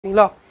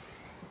ஓகேங்களா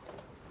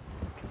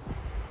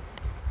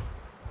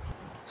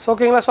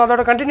ஓகேங்களா ஸோ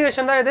அதோட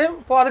கண்டினியூஷன் தான் இது.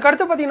 இப்போ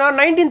அதுக்கடுத்து பார்த்தீங்கன்னா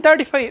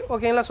 1935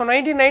 ஓகேங்களா. ஸோ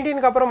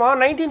 1919க்கு அப்புறமா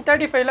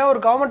 1935ல் ஒரு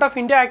கவர்மெண்ட் ஆஃப்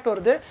இந்தியா ஆக்ட்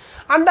வருது.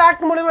 அந்த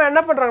ஆக்ட் மூலிமா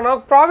என்ன பண்ணுறாங்கன்னா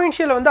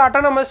ப்ராவின்ஷியல் வந்து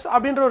அட்டானமஸ்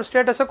அப்படின்ற ஒரு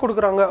ஸ்டேட்டஸை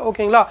கொடுக்குறாங்க.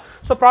 ஓகேங்களா.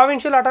 ஸோ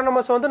ப்ராவின்ஷியல்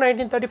அட்டானமஸ் வந்து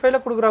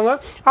 1935ல் கொடுக்குறாங்க.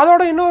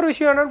 அதோட இன்னொரு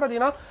விஷயம் என்னென்னு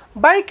பார்த்தீங்கன்னா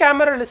பை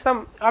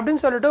கேமரலிசம்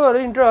அப்படின்னு சொல்லிட்டு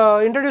ஒரு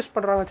இன்ட்ரடியூஸ்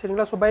பண்ணுறாங்க.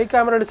 சரிங்களா. ஸோ பை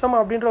கேமரலிசம்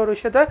அப்படின்ற ஒரு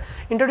விஷயத்தை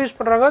இன்ட்ரடியூஸ்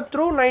பண்ணுறாங்க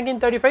through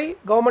 1935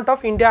 government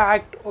of India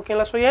act.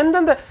 ஓகேங்களா. ஸோ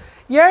எந்தெந்த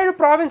 7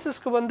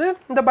 ப்ராவின்சஸ்க்கு வந்து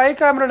இந்த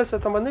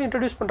பைகேமரலிசத்தை வந்து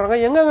இன்ட்ரடியூஸ் பண்ணுறாங்க.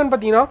 எங்கெங்கன்னு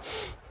பார்த்தீங்கன்னா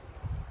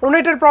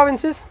யுனைடெட்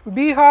ப்ராவின்சஸ்,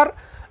 பீகார்,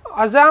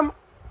 அசாம்,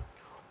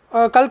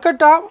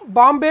 கல்கட்டா,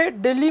 பாம்பே,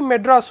 டெல்லி,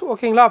 மெட்ராஸ்.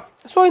 ஓகேங்களா.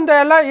 ஸோ இந்த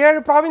எல்லா 7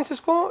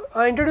 ப்ராவின்சஸ்க்கும்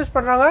இன்ட்ரடியூஸ்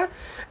பண்ணுறாங்க.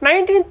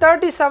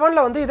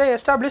 1937ல் வந்து இதை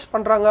எஸ்டாப்ளிஷ்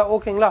பண்ணுறாங்க.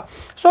 ஓகேங்களா.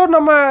 ஸோ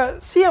நம்ம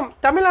சிஎம்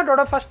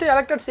தமிழ்நாட்டோட ஃபஸ்ட்டு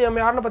எலெக்டட் சிஎம்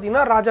யாருன்னு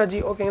பார்த்தீங்கன்னா ராஜாஜி.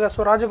 ஓகேங்களா.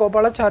 ஸோ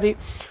ராஜகோபாலாச்சாரி.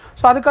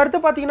 ஸோ அதுக்கடுத்து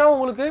பார்த்தீங்கன்னா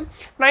உங்களுக்கு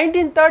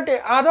 1930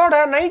 அதோட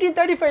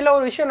 1935ல்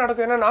ஒரு விஷயம்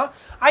நடக்கும். என்னென்னா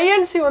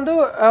ஐஎன்சி வந்து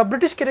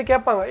பிரிட்டிஷ்கிட்ட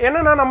கேட்பாங்க.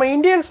 என்னென்னா நம்ம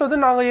இந்தியன்ஸ் வந்து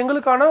நாங்கள்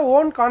எங்களுக்கான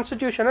ஓன்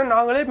கான்ஸ்டிடியூஷனை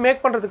நாங்களே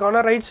மேக்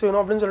பண்ணுறதுக்கான ரைட்ஸ்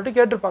வேணும் அப்படின்னு சொல்லிட்டு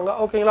கேட்டிருப்பாங்க.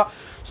 ஓகேங்களா.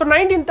 ஸோ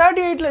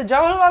 1938ல்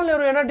ஜவஹர்லால்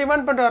நேரு என்ன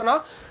டிமாண்ட் பண்ணுறாருன்னா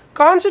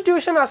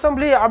கான்ஸ்டிடியூஷன்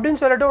அசம்பிளி அப்படின்னு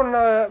சொல்லிட்டு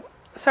ஒன்று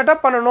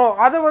செட்டப் பண்ணணும்.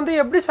 அதை வந்து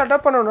எப்படி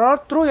செட்டப் பண்ணணும்னா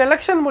த்ரூ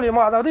எலெக்ஷன்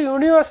மூலிமா, அதாவது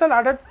யூனிவர்சல்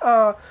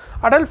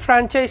அடல்ட்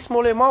ஃப்ரான்ச்சைஸ்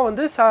மூலயமா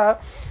வந்து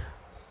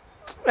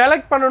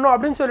எலெக்ட் பண்ணணும்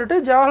அப்படின்னு சொல்லிட்டு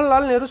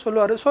ஜவஹர்லால் நேரு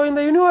சொல்லுவார். ஸோ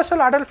இந்த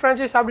யூனிவர்சல் அடல்ட்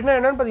ஃப்ரான்ச்சைஸ் அப்படின்னா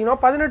என்னென்னு பார்த்தீங்கன்னா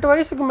 18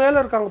 வயசுக்கு மேலே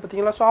இருக்காங்க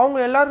பார்த்தீங்களா. ஸோ அவங்க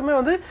எல்லாருமே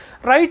வந்து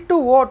ரைட் டு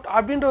ஓட்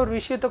அப்படின்ற ஒரு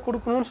விஷயத்தை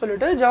கொடுக்கணும்னு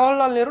சொல்லிட்டு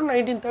ஜவஹர்லால் நேரு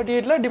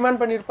 1938ல்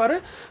டிமாண்ட் பண்ணியிருப்பார்.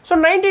 ஸோ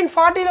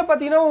 1940ல்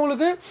பார்த்தீங்கன்னா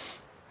உங்களுக்கு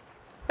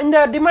இந்த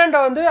டிமாண்டை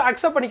வந்து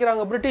அக்செப்ட்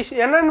பண்ணிக்கிறாங்க பிரிட்டிஷ்.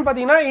 என்னென்னு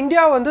பார்த்தீங்கன்னா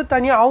இந்தியா வந்து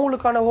தனியாக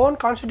அவங்களுக்கான ஓன்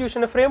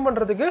கான்ஸ்டிடியூஷனை ஃப்ரேம்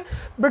பண்ணுறதுக்கு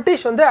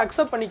பிரிட்டிஷ் வந்து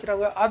அக்செப்ட்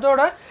பண்ணிக்கிறாங்க. அதோட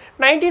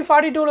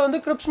 1942ல் வந்து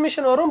கிரிப்ஸ்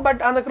மிஷன் வரும்.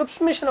 பட் அந்த கிரிப்ஸ்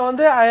மிஷனை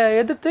வந்து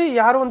எதிர்த்து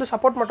யாரும் வந்து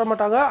சப்போர்ட் பண்ண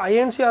மாட்டாங்க.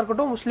 ஐஎன்சியாக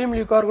இருக்கட்டும், முஸ்லீம்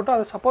லீக்காக இருக்கட்டும்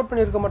அதை சப்போர்ட்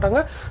பண்ணியிருக்க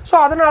மாட்டாங்க. ஸோ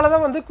அதனால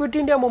தான் வந்து குவிட்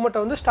இந்தியா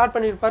மூவ்மெண்ட்டை வந்து ஸ்டார்ட்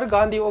பண்ணியிருப்பார்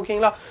காந்தி.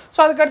 ஓகேங்களா.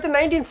 ஸோ அதுக்கடுத்து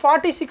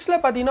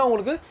 1946ல் பார்த்தீங்கன்னா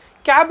உங்களுக்கு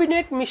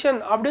கேபினெட்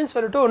மிஷன் அப்படின்னு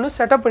சொல்லிட்டு ஒன்று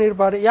செட்டப்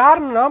பண்ணியிருப்பார்.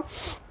 யாருன்னா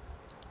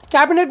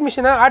கேபினெட்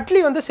மிஷனை அட்லி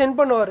வந்து சென்ட்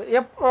பண்ணுவார்.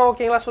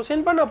 ஓகேங்களா. ஸோ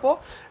சென்ட் பண்ணப்போ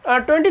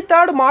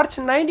 23 மார்ச்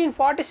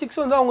 1946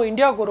 வந்து அவங்க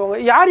இந்தியாவுக்கு வருவாங்க.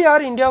 யார்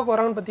யார் இந்தியாவுக்கு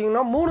வராங்கன்னு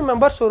பார்த்தீங்கன்னா 3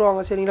 மெம்பர்ஸ்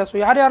வருவாங்க. சரிங்களா. ஸோ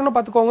யார் யாருன்னு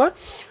பார்த்துக்கோங்க.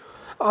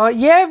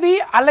 AV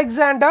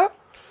Alexander,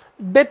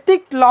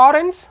 Pethick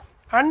Lawrence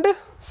and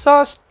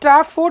sir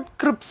Stafford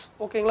grips.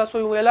 ஓகேங்களா. ஸோ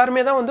இவங்க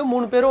எல்லாருமே தான் வந்து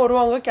 3 பேரும்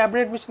வருவாங்க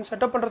கேபினெட் மிஷன்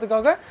செட்டப்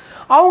பண்ணுறதுக்காக.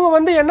 அவங்க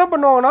வந்து என்ன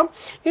பண்ணுவாங்கன்னா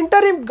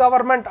இன்டரிம்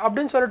கவர்மெண்ட்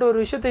அப்படின்னு சொல்லிட்டு ஒரு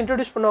விஷயத்தை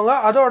இன்ட்ரடியூஸ் பண்ணுவாங்க.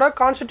 அதோட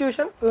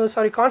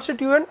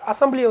கான்ஸ்டிடியூவன்ட்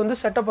அசம்பிளியை வந்து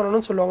செட்டப்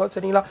பண்ணணும்னு சொல்லுவாங்க.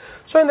 சரிங்களா.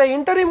 ஸோ இந்த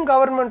இன்டரிம்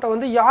கவர்மெண்ட்டை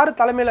வந்து யார்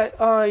தலைமையில்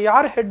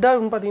யார்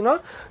ஹெட்டாகன்னு பார்த்தீங்கன்னா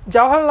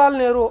ஜவஹர்லால்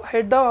நேரு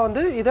ஹெட்டாக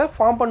வந்து இதை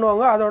ஃபார்ம்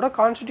பண்ணுவாங்க. அதோட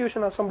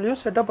கான்ஸ்டிடியூஷன் அசம்பிளியும்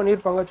செட்டப்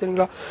பண்ணியிருப்பாங்க.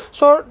 சரிங்களா.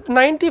 ஸோ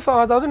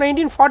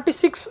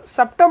 1946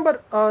 செப்டம்பர்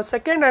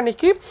 2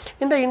 அன்னைக்கு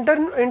இந்த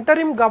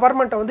இன்டரிம்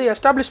கவர்மெண்ட்டை வந்து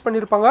எஸ்டாப்ளிஷ்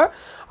பண்ணியிருப்பாங்க.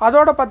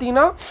 அதோட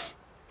பார்த்தீங்கன்னா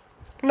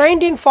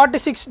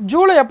 1946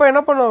 ஜூலை அப்போ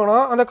என்ன பண்ணுவாங்கன்னா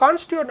அந்த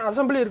கான்ஸ்டியூண்ட்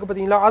அசம்பிளி இருக்குது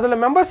பார்த்தீங்களா,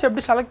 அதில் மெம்பர்ஸ்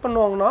எப்படி செலக்ட்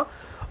பண்ணுவாங்கன்னா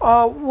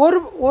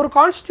ஒரு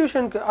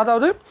கான்ஸ்டியூஷனுக்கு,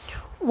 அதாவது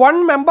 1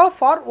 member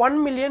for 1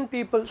 million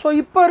people. So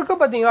இப்போ இருக்க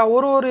பார்த்தீங்களா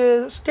ஒரு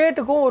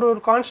ஸ்டேட்டுக்கும் ஒரு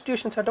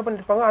கான்ஸ்டியூஷன் செட்டப்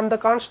பண்ணியிருப்பாங்க. அந்த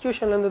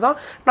கான்ஸ்டியூஷன்லேருந்து தான்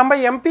நம்ம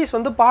எம்பிஸ்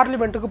வந்து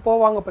பார்லிமெண்ட்டுக்கு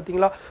போவாங்க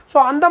பார்த்தீங்களா. ஸோ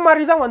அந்த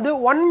மாதிரி தான் வந்து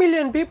 1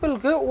 million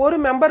பீப்புளுக்கு ஒரு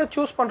மெம்பரை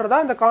சூஸ் பண்ணுறதா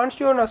இந்த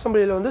கான்ஸ்டியூண்ட்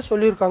அசம்பிளியில் வந்து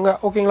சொல்லியிருக்காங்க.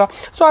 ஓகேங்களா.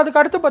 ஸோ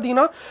அதுக்கு அடுத்து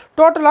பார்த்தீங்கன்னா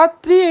டோட்டலாக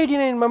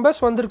 389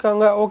 மெம்பர்ஸ்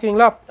வந்திருக்காங்க.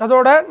 ஓகேங்களா.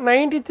 அதோட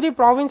 93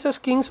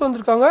 ப்ராவின்சஸ் கிங்ஸ்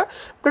வந்திருக்காங்க.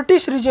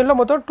 பிரிட்டிஷ் ரீஜனில்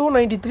மொத்தம்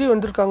 293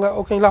 வந்திருக்காங்க.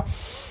 ஓகேங்களா.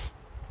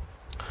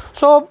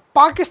 ஸோ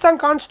பாகிஸ்தான்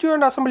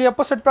கான்ஸ்டியூண்ட் அசம்பிளி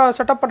எப்போ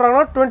செட்டப்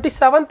பண்ணுறாங்கன்னா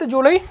 27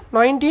 ஜூலை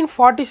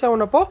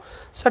 1947 அப்போ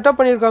செட்டப்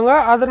பண்ணியிருக்காங்க.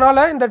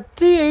 அதனால் இந்த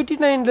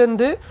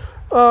 389லேருந்து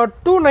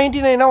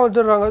 299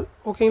 வந்துடுறாங்க.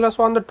 ஓகேங்களா.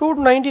 ஸோ அந்த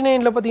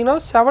 299ல் பார்த்தீங்கன்னா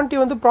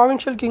 70 வந்து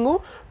ப்ராவின்ஷியல் கிங்கும்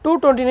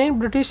 229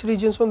 பிரிட்டிஷ்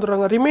ரீஜன்ஸ்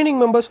வந்துடுறாங்க.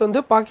 ரிமைனிங் மெம்பர்ஸ்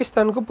வந்து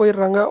பாகிஸ்தானுக்கு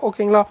போயிடுறாங்க.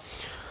 ஓகேங்களா.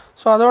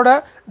 ஸோ அதோட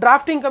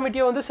டிராஃப்டிங்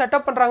கமிட்டியை வந்து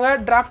செட்டப் பண்ணுறாங்க.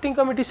 டிராஃப்டிங்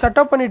கமிட்டி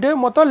செட்டப் பண்ணிவிட்டு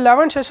மொத்தம்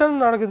 11 செஷன்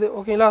நடக்குது.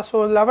 ஓகேங்களா. ஸோ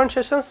 11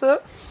 செஷன்ஸு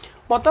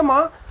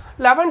மொத்தமாக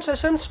 11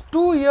 செஷன்ஸ்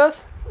 2 years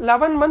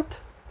 11 month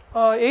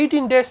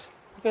 18 days.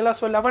 ஓகேங்களா.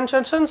 ஸோ 11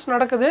 செஷன்ஸ்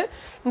நடக்குது.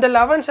 இந்த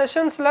 11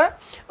 செஷன்ஸில்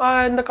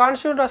இந்த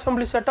கான்ஸ்டியூண்ட்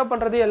அசம்பிளி செட்டப்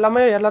பண்ணுறது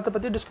எல்லாத்த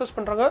பற்றி டிஸ்கஸ்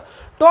பண்ணுறாங்க.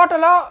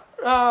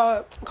 டோட்டலாக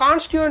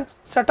கான்ஸ்டியூண்ட்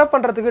செட்டப்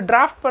பண்ணுறதுக்கு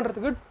டிராஃப்ட்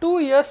பண்ணுறதுக்கு 2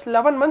 years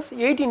 11 months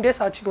 18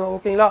 days ஆச்சுங்க.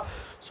 ஓகேங்களா.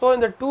 ஸோ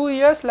இந்த 2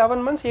 years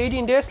 11 months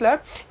 18 days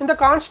இந்த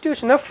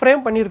கான்ஸ்டியூஷனை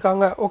ஃப்ரேம்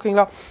பண்ணியிருக்காங்க.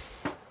 ஓகேங்களா.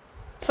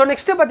 ஸோ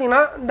நெக்ஸ்ட்டு பார்த்தீங்கன்னா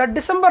இந்த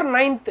டிசம்பர்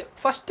 9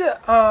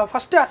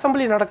 ஃபஸ்ட்டு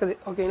அசம்பிளி நடக்குது.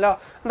 ஓகேங்களா.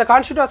 அந்த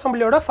கான்ஸ்டியூண்ட்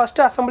அசம்பிளியோட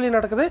ஃபஸ்ட்டு அசம்பிளி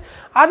நடக்குது.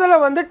 அதில்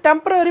வந்து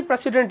டெம்பரரி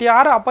பிரசிடென்ட்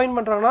யாரை அப்பாயின்ட்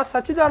பண்ணுறாங்கன்னா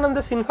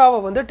சச்சிதானந்த சின்ஹாவை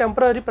வந்து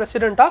டெம்பரரி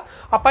பிரசிடெண்ட்டாக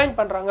அப்பாயின்ட்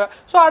பண்ணுறாங்க.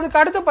 ஸோ அதுக்கு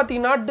அடுத்து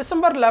பார்த்தீங்கன்னா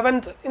டிசம்பர்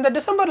 11 இந்த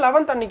டிசம்பர்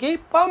 11 அன்னைக்கு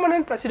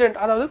பர்மனன்ட் பிரசிடென்ட்,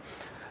 அதாவது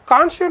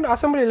கான்ஸ்டியூண்ட்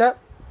அசம்பிளியில்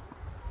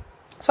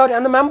சாரி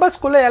அந்த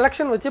மெம்பர்ஸ்குள்ளே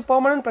எலெக்ஷன் வச்சு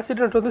பெர்மனன்ட்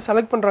பிரசிடென்ட் வந்து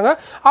செலக்ட் பண்ணுறாங்க.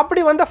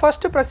 அப்படி வந்த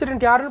ஃபர்ஸ்ட்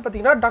பிரசிடென்ட் யாருன்னு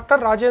பார்த்தீங்கன்னா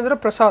டாக்டர் ராஜேந்திர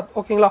பிரசாத்.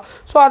 ஓகேங்களா.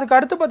 ஸோ அதுக்கு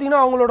அடுத்து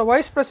பார்த்தீங்கன்னா அவங்களோட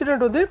வைஸ்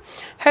பிரசிடென்ட் வந்து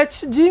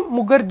ஹெச்ஜி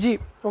முகர்ஜி.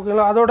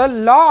 ஓகேங்களா. அதோட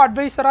லா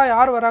அட்வைசராக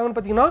யார் வராங்கன்னு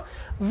பார்த்தீங்கன்னா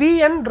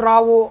விஎன்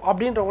ராவோ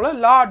அப்படின்றவங்கள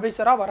லா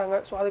அட்வைசராக வராங்க.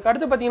 ஸோ அதுக்கு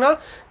அடுத்து பார்த்தீங்கன்னா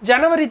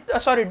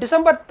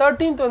டிசம்பர்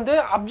 13 வந்து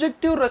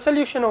அப்ஜெக்டிவ்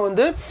ரெசல்யூஷனை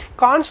வந்து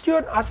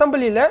கான்ஸ்டியூட்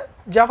அசம்பிளியில்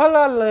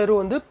ஜவஹர்லால் நேரு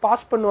வந்து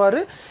பாஸ் பண்ணுவார்.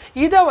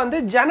 இதை வந்து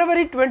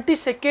ஜனவரி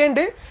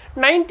 22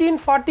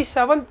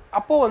 1947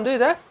 அப்போது வந்து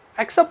இதை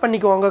அக்செப்ட்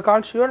பண்ணிக்குவாங்க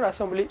கான்ஸ்டியூண்ட்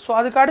அசம்பிளி. ஸோ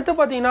அதுக்கு அடுத்து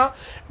பார்த்தீங்கன்னா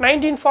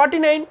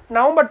 1949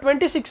 நவம்பர்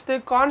 26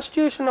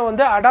 கான்ஸ்டியூஷனை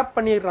வந்து அடாப்ட்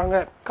பண்ணிடுறாங்க.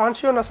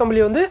 கான்ஸ்டியூண்ட்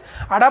அசம்பிளி வந்து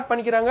அடாப்ட்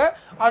பண்ணிக்கிறாங்க.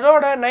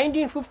 அதோட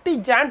 1950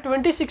 ஜான்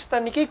 26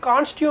 அன்னைக்கு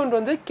கான்ஸ்டியூண்ட்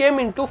வந்து கேம்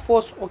இன் டு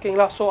ஃபோர்ஸ்.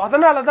 ஓகேங்களா. ஸோ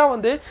அதனால தான்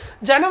வந்து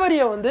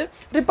ஜனவரியை வந்து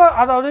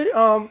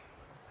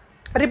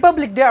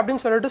ரிப்பப்ளிக் டே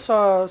அப்படின்னு சொல்லிட்டு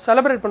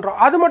செலிப்ரேட் பண்ணுறோம்.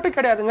 அது மட்டும்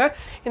கிடையாதுங்க.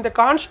 இந்த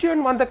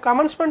கான்ஸ்டியூண்ட் வந்து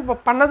கமென்ஸ்மெண்ட்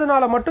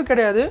பண்ணதுனால மட்டும்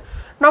கிடையாது.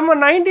 நம்ம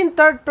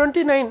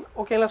 1929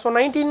 ஓகேங்களா. ஸோ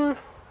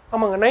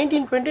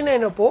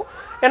 1929 அப்போது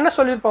என்ன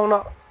சொல்லியிருப்பாங்கன்னா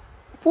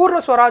பூர்ண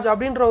ஸ்வராஜ்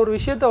அப்படின்ற ஒரு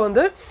விஷயத்தை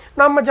வந்து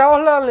நம்ம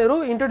ஜவஹர்லால் நேரு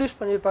இன்ட்ரடியூஸ்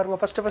பண்ணியிருப்பாருங்க.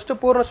 ஃபஸ்ட்டு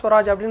பூர்ண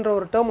ஸ்வராஜ் அப்படின்ற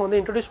ஒரு டேர்ம் வந்து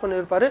இன்ட்ரடியூஸ்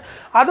பண்ணியிருப்பார்.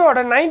 அதோட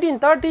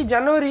 1930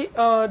 ஜனவரி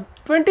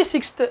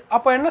 26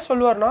 அப்போ என்ன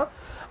சொல்லுவார்னா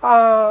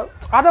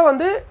அதை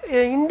வந்து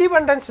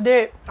இண்டிபெண்டன்ஸ் டே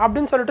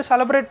அப்படின்னு சொல்லிட்டு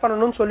செலிப்ரேட்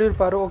பண்ணணும்னு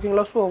சொல்லியிருப்பார்.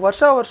 ஓகேங்களா. ஸோ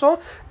வருஷம்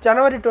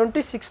ஜனவரி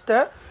 26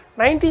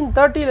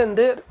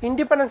 1930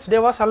 இண்டிபெண்டன்ஸ்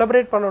டேவாக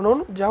செலிப்ரேட்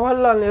பண்ணணும்னு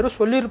ஜவஹர்லால் நேரு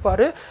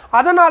சொல்லியிருப்பார்.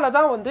 அதனால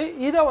தான் வந்து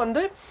இதை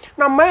வந்து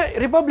நம்ம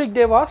ரிப்பப்ளிக்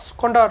டேவாக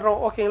கொண்டாடுறோம்.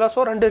 ஓகேங்களா. So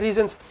 2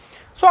 reasons.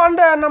 ஸோ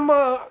அந்த நம்ம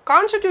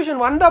கான்ஸ்டியூஷன்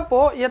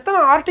வந்தப்போ எத்தனை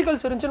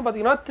ஆர்டிகல்ஸ் இருந்துச்சுன்னு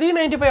பார்த்தீங்கன்னா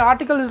 395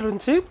 ஆர்டிகல்ஸ்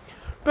இருந்துச்சு,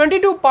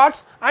 22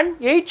 பார்ட்ஸ் அண்ட்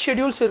 8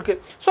 ஷெடியூல்ஸ் இருக்குது.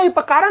 ஸோ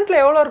இப்போ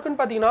கரண்ட்டில் எவ்வளோ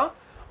இருக்குன்னு பார்த்தீங்கன்னா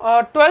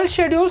 12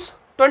 schedules,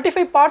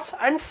 25 parts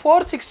and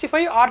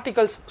 465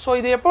 articles. So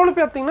இது எப்போன்னு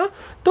பார்த்தீங்கன்னா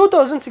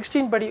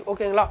 2016 படி.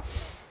 ஓகேங்களா.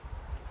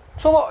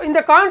 ஸோ இந்த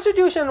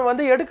கான்ஸ்டியூஷன்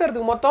வந்து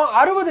எடுக்கிறதுக்கு மொத்தம்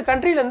 60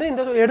 கண்ட்ரிலேருந்து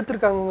இந்த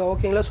எடுத்திருக்காங்க.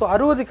 ஓகேங்களா. ஸோ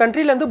 60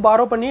 கண்ட்ரிலேருந்து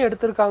பாரோ பண்ணி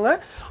எடுத்திருக்காங்க.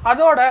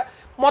 அதோட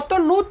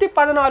மொத்தம்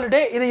 114 டே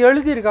இதை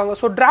எழுதியிருக்காங்க.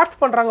 ஸோ டிராஃப்ட்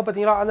பண்ணுறாங்க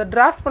பார்த்தீங்களா. அந்த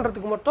டிராஃப்ட்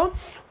பண்ணுறதுக்கு மொத்தம்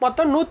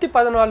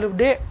 114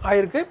 டே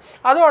ஆயிருக்கு.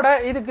 அதோட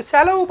இதுக்கு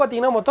செலவு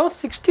பார்த்தீங்கன்னா மொத்தம்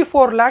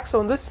 64 lakhs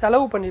வந்து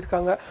செலவு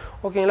பண்ணியிருக்காங்க.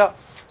 ஓகேங்களா.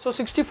 ஸோ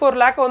 64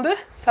 lakh வந்து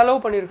செலவு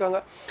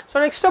பண்ணியிருக்காங்க. ஸோ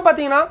நெக்ஸ்ட்டு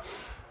பார்த்தீங்கன்னா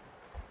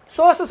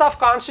சோர்சஸ் ஆஃப்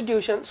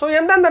கான்ஸ்டிடியூஷன். ஸோ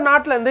எந்தெந்த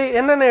நாட்டிலேருந்து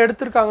என்னென்ன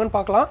எடுத்திருக்காங்கன்னு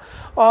பார்க்கலாம்.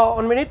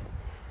 1 minute.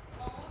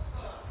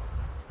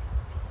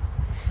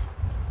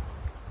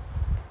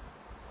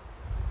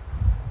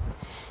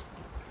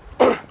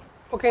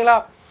 ஓகேங்களா.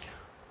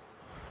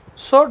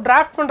 ஸோ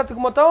டிராஃப்ட்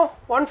பண்ணுறதுக்கு மொத்தம்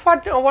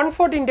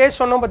 114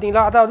 days சொன்னோம்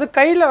பார்த்தீங்களா. அதாவது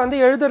கையில்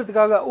வந்து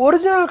எழுதுறதுக்காக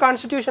ஒரிஜினல்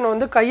கான்ஸ்டியூஷனை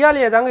வந்து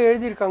கையாலேயே தாங்க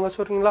எழுதியிருக்காங்க.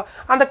 சரிங்களா.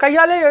 அந்த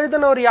கையாலே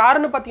எழுதினவர்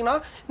யாருன்னு பார்த்தீங்கன்னா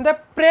இந்த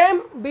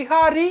பிரேம்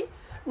பிஹாரி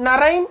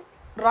நரைன்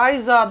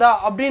ராய்சாதா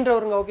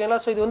அப்படின்றவருங்க. ஓகேங்களா.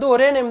 ஸோ இது வந்து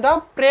ஒரே நேம் தான்,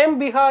 பிரேம்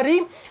பிஹாரி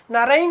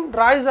நரைன்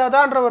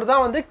ராய்சாதான்றவர்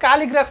தான் வந்து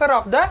calligrapher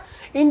of the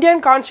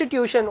Indian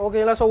constitution.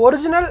 ஓகேங்களா. ஸோ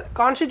ஒரிஜினல்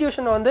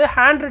கான்ஸ்டிடியூஷனை வந்து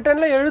ஹேண்ட்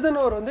ரிட்டனில்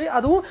எழுதினவர் வந்து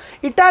அதுவும்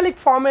இட்டாலிக்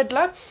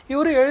ஃபார்மேட்டில்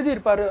இவர்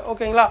எழுதியிருப்பார்.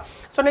 ஓகேங்களா.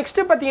 ஸோ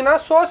நெக்ஸ்ட்டு பார்த்தீங்கன்னா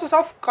சோர்சஸ்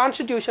ஆஃப்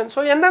கான்ஸ்டிடியூஷன்.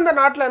 ஸோ எந்தெந்த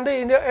நாட்டில் வந்து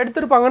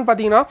எடுத்திருப்பாங்கன்னு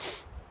பார்த்தீங்கன்னா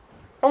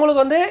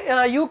உங்களுக்கு வந்து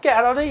யூகே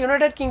அதாவது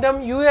United kingdom,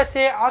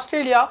 USA,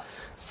 Australia,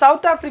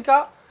 south Africa,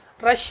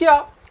 Russia,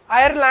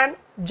 Ireland,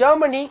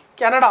 Germany,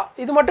 Canada.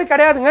 இது மட்டும்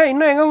கிடையாதுங்க.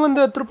 இன்னும் எங்கே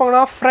வந்து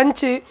எடுத்துருப்பாங்கன்னா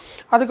ஃப்ரெஞ்சு,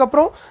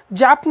 அதுக்கப்புறம்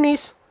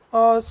ஜாப்பனீஸ்,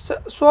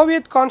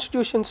 சோவியத்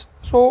கான்ஸ்டிடியூஷன்ஸ்.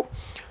 ஸோ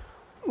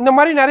இந்த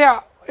மாதிரி நிறையா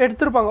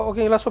எடுத்திருப்பாங்க.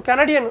 ஓகேங்களா. So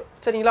Canadian.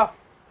 சரிங்களா.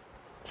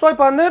 ஸோ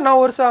இப்போ வந்து நான்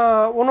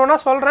ஒன்று ஒன்றா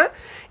சொல்கிறேன்.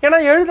 ஏன்னா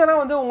எழுதுனா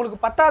வந்து உங்களுக்கு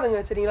பத்தாதுங்க.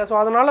 சரிங்களா. ஸோ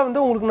அதனால்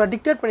வந்து உங்களுக்கு நான்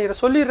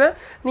டிக்டேட் சொல்லிடுறேன்.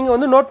 நீங்கள்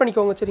வந்து நோட்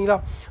பண்ணிக்கோங்க. சரிங்களா.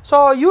 ஸோ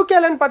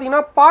யூகேலன்னு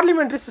பார்த்தீங்கன்னா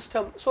பார்லிமெண்ட்ரி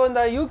சிஸ்டம். ஸோ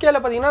இந்த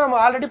யூகேல பார்த்தீங்கன்னா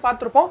நம்ம ஆல்ரெடி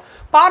பார்த்துருப்போம்,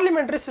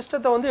 பார்லிமெண்ட்ரி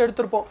சிஸ்டத்தை வந்து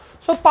எடுத்திருப்போம்.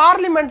 ஸோ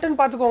பார்லிமெண்ட்டுன்னு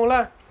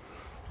பார்த்துக்கோங்களேன்.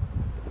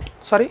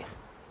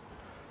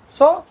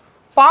 ஸோ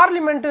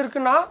பார்லிமெண்ட்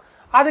இருக்குன்னா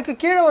அதுக்கு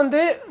கீழே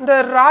வந்து இந்த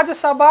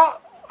ராஜ்யசபா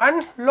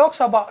அண்ட்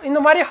லோக்சபா இந்த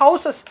மாதிரி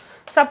ஹவுசஸ்,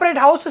 செப்பரேட்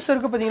ஹவுசஸ்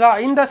இருக்குது பார்த்தீங்களா.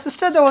 இந்த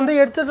சிஸ்டத்தை வந்து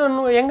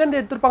எங்கேருந்து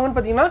எடுத்திருப்பாங்கன்னு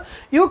பார்த்தீங்கன்னா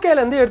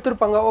யூகேலேருந்து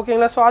எடுத்திருப்பாங்க.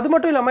 ஓகேங்களா. ஸோ அது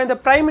மட்டும் இல்லாமல் இந்த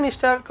prime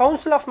minister,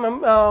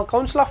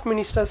 council of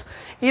ministers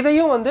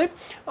இதையும் வந்து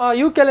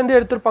யூகேலேருந்து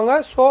எடுத்திருப்பாங்க.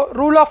 So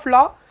rule of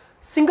law,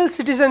 single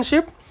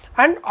citizenship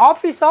and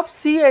office of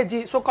CAG,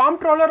 so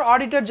காம்ப்ட்ரோலர்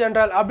auditor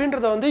general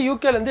அப்படின்றத வந்து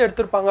யூகேலேருந்து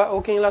எடுத்திருப்பாங்க.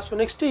 ஓகேங்களா. ஸோ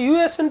நெக்ஸ்ட்டு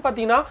யூஎஸ்ன்னு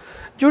பார்த்தீங்கன்னா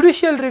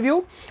judicial review,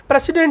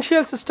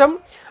 presidential system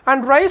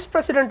and vice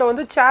பிரசிடென்ட்டை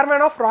வந்து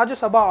சேர்மேன் ஆஃப்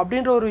ராஜ்யசபா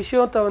அப்படின்ற ஒரு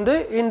விஷயத்தை வந்து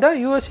இந்த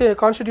யூஎஸ்ஏ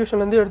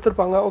கான்ஸ்டிடியூஷன்லேருந்து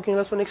எடுத்திருப்பாங்க.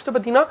 ஓகேங்களா. ஸோ நெக்ஸ்ட்டு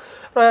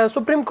பார்த்தீங்கன்னா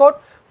supreme court,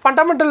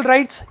 fundamental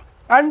rights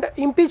and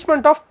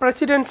impeachment of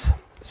president's,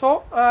 so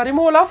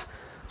removal of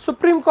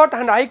supreme court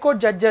and high court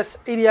judges,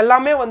 இது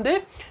எல்லாமே வந்து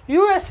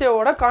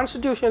யூஎஸ்ஏவோட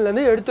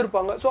கான்ஸ்டிடியூஷன்லேருந்து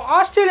எடுத்திருப்பாங்க. ஸோ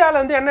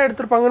ஆஸ்திரேலியாவிலேருந்து என்ன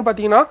எடுத்திருப்பாங்கன்னு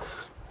பார்த்தீங்கன்னா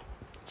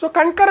ஸோ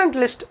கன்கரண்ட்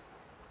லிஸ்ட்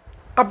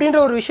அப்படின்ற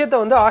ஒரு விஷயத்தை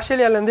வந்து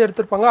ஆஸ்திரேலியாவிலேருந்து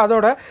எடுத்திருப்பாங்க.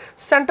 அதோட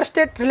centre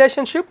state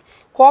relationship,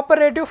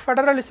 cooperative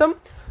federalism,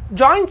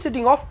 joint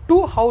sitting of 2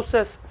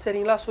 houses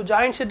சரிங்களா. ஸோ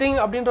ஜாயிண்ட் சிட்டிங்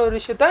அப்படின்ற ஒரு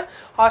விஷயத்தை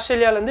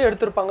ஆஸ்திரேலியாவிலேருந்து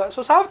எடுத்திருப்பாங்க. ஸோ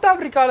சவுத்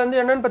ஆஃப்ரிக்காவிலேருந்து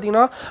என்னென்னு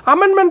பார்த்தீங்கன்னா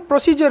அமெண்ட்மெண்ட்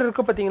ப்ரொசீஜர்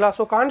இருக்குது பார்த்தீங்களா.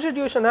 ஸோ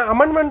கான்ஸ்டிடியூஷனை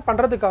அமெண்ட்மெண்ட்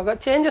பண்ணுறதுக்காக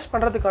சேஞ்சஸ்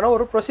பண்ணுறதுக்கான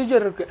ஒரு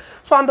ப்ரொசீஜர் இருக்குது.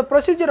 ஸோ அந்த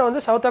ப்ரொசீஜரை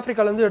வந்து சவுத்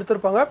ஆஃப்ரிக்காவிலேருந்து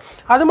எடுத்திருப்பாங்க.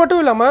 அது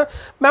மட்டும் இல்லாமல்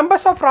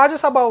மெம்பர்ஸ் ஆஃப்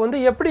ராஜ்யசபா வந்து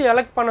எப்படி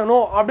எலெக்ட்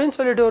பண்ணணும் அப்படின்னு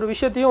சொல்லிட்டு ஒரு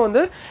விஷயத்தையும்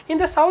வந்து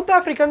இந்த சவுத்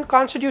ஆஃப்ரிக்கன்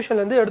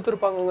கான்ஸ்டிடியூஷன்லேருந்து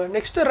எடுத்திருப்பாங்க.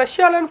 நெக்ஸ்ட்டு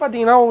ரஷ்யாவில்னு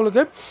பார்த்தீங்கன்னா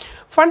உங்களுக்கு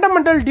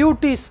ஃபண்டமெண்டல்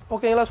டியூட்டிஸ்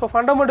ஓகேங்களா. ஸோ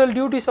ஃபண்டமெண்டல்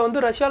டியூட்டிஸை வந்து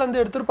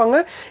ரஷ்யாவிலேருந்து எடுத்திருப்பாங்க.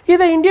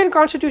 இதை இந்தியன்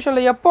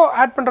கான்ஸ்டிடியூஷனில் எப்போ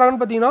ஆட் பண்ணுறாங்கன்னு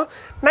பார்த்தீங்கன்னா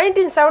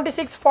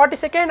 1976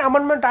 42nd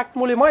அமெண்ட்மெண்ட் ஆக்ட்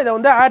மூலிமா இதை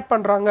வந்து ஆட்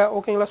பண்ணுறாங்க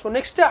ஓகேங்களா. ஸோ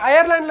நெக்ஸ்ட்டு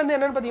அயர்லாண்ட்லேருந்து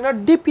என்னென்னு பார்த்தீங்கன்னா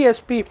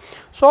DPSP.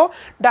 So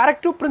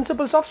directive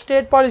principles of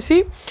state policy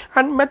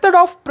and method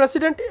of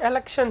president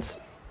elections.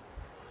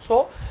 So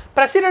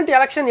president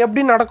election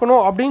எப்படி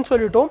நடக்கணும் அப்படின்னு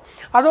சொல்லிட்டோம்.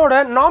 அதோட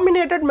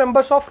நாமினேட்டட்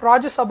மெம்பர்ஸ் ஆஃப்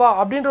ராஜ்யசபா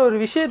அப்படின்ற ஒரு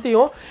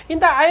விஷயத்தையும்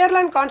இந்த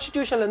அயர்லாண்ட்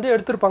கான்ஸ்டிடியூஷன்லேருந்து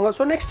எடுத்திருப்பாங்க.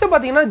 ஸோ நெக்ஸ்ட்டு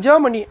பார்த்தீங்கன்னா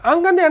ஜெர்மனி.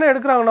 அங்கேருந்து என்ன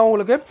எடுக்கிறாங்கன்னா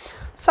உங்களுக்கு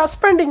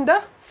சஸ்பெண்டிங் த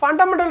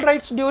ஃபண்டமெண்டல்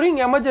ரைட்ஸ்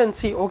டியூரிங்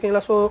எமர்ஜென்சி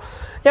ஓகேங்களா. ஸோ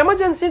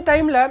எமர்ஜென்சி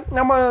டைமில்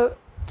நம்ம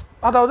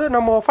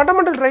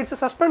ஃபண்டமெண்டல் ரைட்ஸை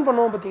சஸ்பெண்ட்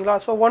பண்ணுவோம் பார்த்தீங்களா.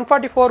 ஸோ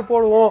 144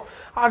 போடுவோம்.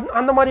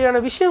 அந்த மாதிரியான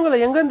விஷயங்களை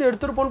எங்கேருந்து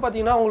எடுத்துருப்போம்னு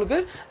பார்த்தீங்கன்னா உங்களுக்கு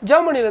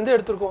ஜெர்மனிலேருந்து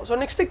எடுத்துருக்கோம். ஸோ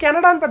நெக்ஸ்ட்டு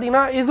கனடான்னு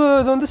பார்த்தீங்கன்னா இது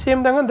வந்து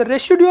சேம் தாங்க. இந்த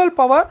residual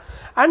power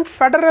and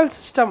federal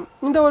system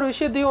இந்த ஒரு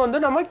விஷயத்தையும் வந்து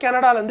நம்ம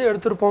கனடாலேருந்து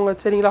எடுத்துருப்போங்க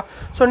சரிங்களா.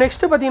 ஸோ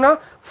நெக்ஸ்ட்டு பார்த்தீங்கன்னா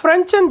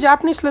ஃப்ரெஞ்ச் அண்ட்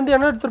ஜாப்பனீஸ்லேருந்து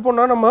என்ன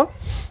எடுத்துருப்போம்னா நம்ம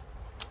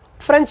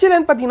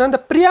ஃப்ரெஞ்சிலேருந்து பார்த்தீங்கன்னா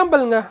இந்த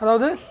ப்ரியாம்பிள்ங்க,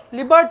 அதாவது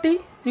லிபர்ட்டி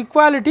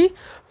ஈக்குவாலிட்டி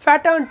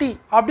ஃபேட்டர்னிட்டி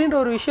அப்படின்ற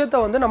ஒரு விஷயத்தை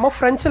வந்து நம்ம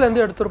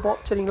ஃப்ரெஞ்சிலேருந்து எடுத்திருப்போம்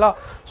சரிங்களா.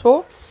 So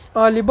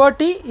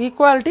liberty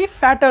equality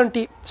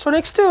ஃபேட்டர்னிட்டி. So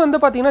next வந்து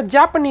பார்த்திங்கன்னா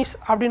ஜாப்பனீஸ்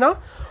அப்படின்னா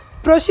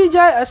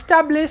ப்ரொசீஜர்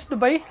எஸ்டாப்ளிஷ்டு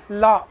பை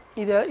லா.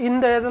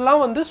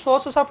 இதெல்லாம் வந்து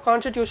சோர்சஸ் ஆஃப்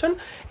கான்ஸ்டிடியூஷன்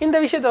இந்த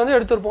விஷயத்தை வந்து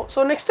எடுத்திருப்போம்.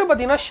 ஸோ நெக்ஸ்ட்டு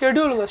பார்த்திங்கன்னா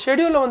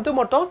ஷெடியூலில் வந்து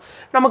மொத்தம்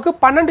நமக்கு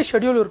 12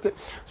 ஷெடியூல் இருக்குது.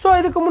 ஸோ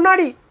இதுக்கு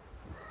முன்னாடி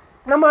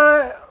நம்ம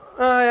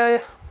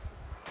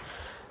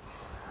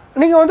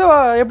நீங்கள் வந்து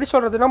எப்படி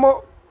சொல்கிறது, நம்ம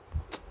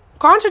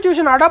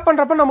கான்ஸ்டிடியூஷன் அடாப்ட்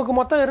பண்ணுறப்ப நமக்கு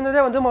மொத்தம் இருந்ததே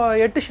வந்து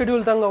 8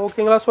 ஷெடியூல் தாங்க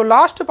ஓகேங்களா. ஸோ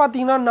லாஸ்ட்டு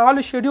பார்த்தீங்கன்னா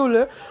 4 ஷெடியூல்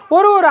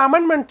ஒரு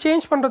அமெண்ட்மெண்ட்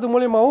சேஞ்ச் பண்ணுறது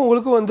மூலியமாகவும்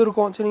உங்களுக்கு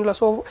வந்திருக்கும் சரிங்களா.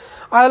 ஸோ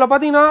அதில்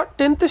பார்த்தீங்கன்னா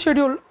 9th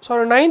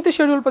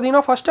ஷெடியூல்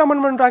பார்த்தீங்கன்னா ஃபஸ்ட்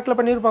அமெண்ட்மெண்ட் ஆக்டில்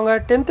பண்ணியிருப்பாங்க.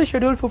 10th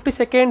schedule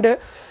 52nd,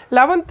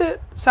 11th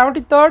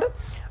 73rd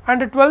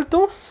and 12th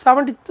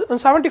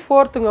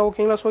 74th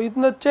ஓகேங்களா. ஸோ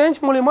இந்த சேஞ்ச்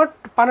மூலிமா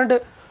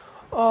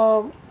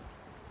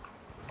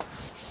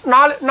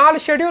 4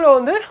 ஷெடியூலை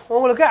வந்து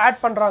உங்களுக்கு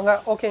ஆட் பண்ணுறாங்க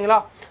ஓகேங்களா.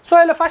 ஸோ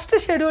இதில் ஃபஸ்ட்டு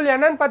ஷெடியூல்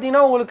என்னன்னு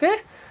பார்த்தீங்கன்னா உங்களுக்கு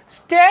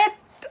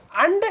ஸ்டேட்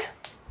அண்ட்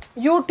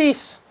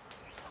யூடிஸ்,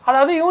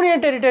 அதாவது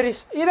யூனியன்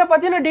டெரிட்டரிஸ், இதை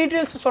பற்றின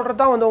டீட்டெயில்ஸ் சொல்கிறது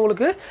தான் வந்து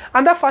உங்களுக்கு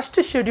அந்த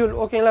ஃபஸ்ட்டு ஷெடியூல்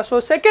ஓகேங்களா. ஸோ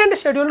செகண்ட்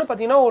ஷெடியூல்னு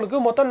பார்த்தீங்கன்னா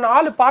உங்களுக்கு மொத்தம்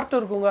 4 பார்ட்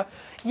இருக்குங்க.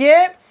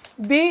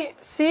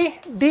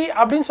 ABCD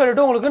அப்படின்னு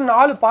சொல்லிட்டு உங்களுக்கு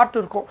 4 பார்ட்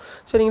இருக்கும்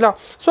சரிங்களா.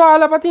 ஸோ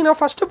அதில் பார்த்தீங்கன்னா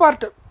ஃபஸ்ட்டு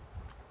பார்ட்டு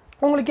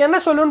உங்களுக்கு என்ன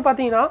சொல்லுன்னு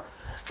பார்த்தீங்கன்னா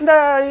இந்த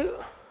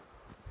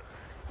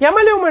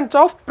எமல்யூமெண்ட்ஸ்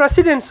ஆஃப்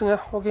பிரசிடென்ட்ஸுங்க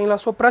ஓகேங்களா.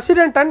 ஸோ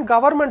பிரசிடென்ட் அண்ட்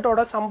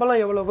கவர்மெண்ட்டோட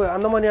சம்பளம் எவ்வளவு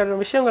அந்த மாதிரியான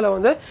விஷயங்களை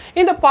வந்து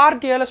இந்த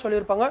பார்ட் ஏல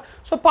சொல்லியிருப்பாங்க.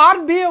 ஸோ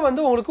பார்ட் பியை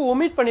வந்து உங்களுக்கு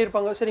ஒமிட்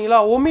பண்ணியிருப்பாங்க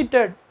சரிங்களா,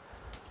 ஒமிட்டட்.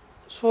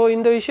 ஸோ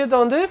இந்த விஷயத்தை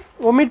வந்து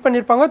ஒமிட்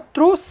பண்ணியிருப்பாங்க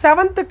through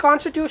 7th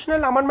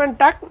constitutional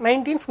amendment act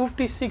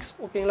 1956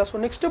 ஓகேங்களா.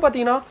 ஸோ நெக்ஸ்ட்டு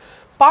பார்த்தீங்கன்னா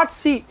பார்ட்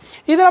சி.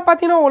 இதில்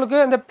பார்த்தீங்கன்னா உங்களுக்கு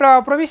இந்த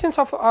provisions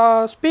of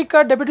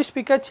speaker, deputy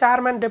speaker,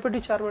 chairman, deputy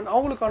chairman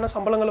அவங்களுக்கான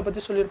சம்பளங்களை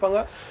பற்றி சொல்லியிருப்பாங்க.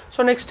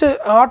 ஸோ நெக்ஸ்ட்டு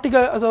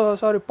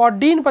பார்ட்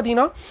டின்னு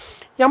பார்த்தீங்கன்னா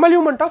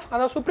எமல்யூமெண்ட் ஆஃப்,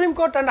 அதாவது supreme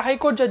court and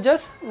high court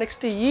judges.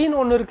 Next ஈன்னு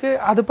ஒன்று இருக்குது,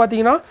 அது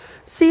பார்த்தீங்கன்னா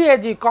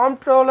சிஏஜி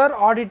காம்ப்ட்ரோலர்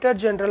ஆடிட்டர்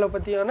ஜென்ரலை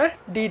பற்றியான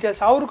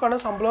டீட்டெயில்ஸ், அவருக்கான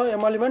சம்பளம்,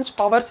 எமல்யூமெண்ட்ஸ்,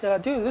 பவர்ஸ்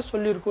எல்லாத்தையும் இது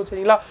சொல்லியிருக்கும்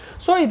சரிங்களா.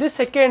 ஸோ இது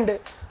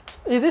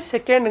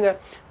செகண்டுங்க.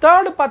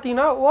 தேர்டு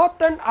பார்த்தீங்கன்னா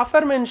oath and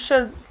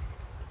affirmation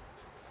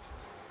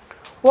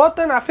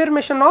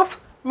of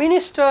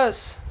ministers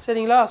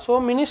சரிங்களா. ஸோ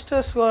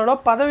மினிஸ்டர்ஸோட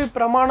பதவி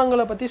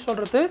பிரமாணங்களை பற்றி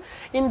சொல்கிறது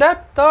இந்த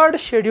third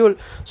schedule.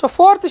 So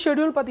 4th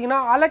schedule பார்த்தீங்கன்னா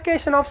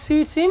allocation of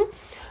seeds in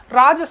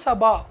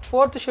Rajya Sabha.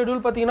 4th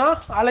schedule பார்த்தீங்கன்னா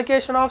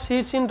allocation of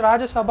seeds in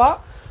Rajya Sabha.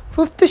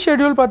 5th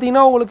schedule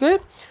பார்த்தீங்கன்னா உங்களுக்கு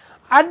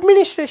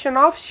அட்மினிஸ்ட்ரேஷன்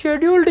ஆஃப்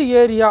ஷெடியூல்டு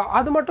ஏரியா.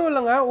 அது மட்டும்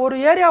இல்லைங்க, ஒரு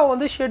ஏரியாவை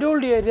வந்து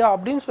ஷெடியூல்டு ஏரியா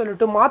அப்படின்னு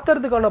சொல்லிட்டு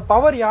மாற்றுறதுக்கான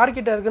பவர்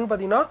யார்கிட்ட இருக்குதுன்னு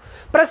பார்த்தீங்கன்னா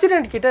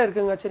பிரசிடென்ட் கிட்டே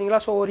இருக்குங்க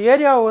சரிங்களா. ஸோ ஒரு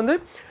ஏரியாவை வந்து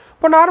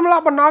இப்போ நார்மலாக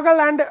இப்போ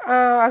நாகாலாண்டு,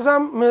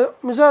 அசாம்,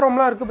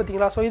 மிசோரம்லாம் இருக்குது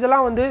பார்த்தீங்களா. ஸோ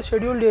இதெல்லாம் வந்து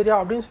ஷெடியூல்டு ஏரியா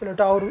அப்படின்னு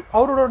சொல்லிட்டு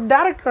அவரோட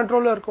டைரக்ட்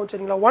கண்ட்ரோலில் இருக்கும்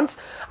சரிங்களா. ஒன்ஸ்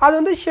அது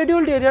வந்து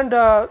ஷெடியூல்டு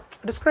ஏரியான்னு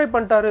டிஸ்கிரைப்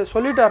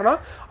சொல்லிட்டாருன்னா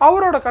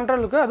அவரோட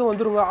கண்ட்ரோலுக்கு அது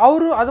வந்துருங்க.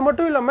 அது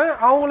மட்டும் இல்லாமல்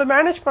அவங்கள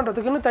மேனேஜ்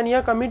பண்ணுறதுக்குன்னு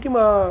தனியாக கமிட்டி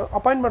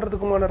அப்பாயின்ட்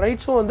பண்ணுறதுக்குமான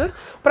ரைட்ஸும் வந்து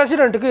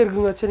பிரசிடென்ட்டுக்கு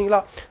இருக்குங்க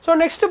சரிங்களா. ஸோ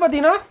நெக்ஸ்ட்டு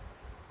பார்த்தீங்கன்னா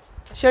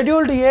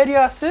ஷெடியூல்டு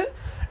ஏரியாஸு.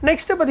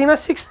 நெக்ஸ்ட்டு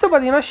பார்த்தீங்கன்னா 6th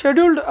பார்த்தீங்கன்னா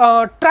ஷெடியூல்டு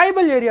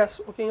ட்ரைபல் ஏரியாஸ்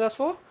ஓகேங்களா.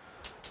 ஸோ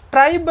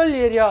ட்ரைபல்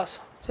ஏரியாஸ்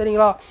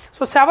சரிங்களா.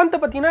 ஸோ 7th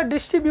பார்த்தீங்கன்னா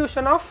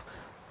டிஸ்ட்ரிபியூஷன் ஆஃப்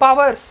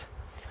பவர்ஸ்.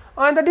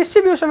 இந்த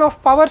டிஸ்ட்ரிபியூஷன் ஆஃப்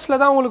பவர்ஸில்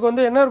தான் உங்களுக்கு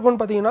வந்து என்ன இருக்குன்னு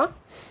பார்த்தீங்கன்னா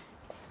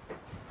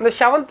இந்த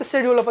 7th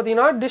ஷெடியூலில்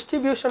பார்த்தீங்கன்னா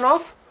டிஸ்ட்ரிபியூஷன்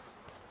ஆஃப்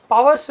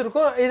பவர்ஸ்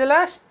இருக்கும். இதில்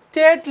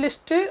state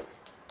list,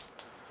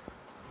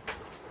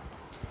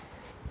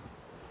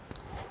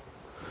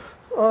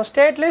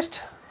 state list,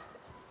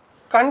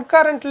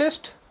 concurrent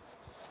list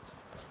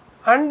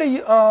and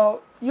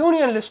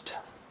union list.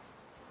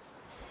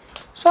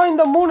 So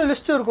இந்த 3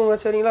 லிஸ்ட்டு இருக்குங்க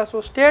சரிங்களா. ஸோ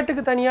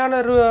ஸ்டேட்டுக்கு தனியான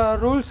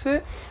ரூல்ஸு,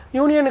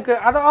 யூனியனுக்கு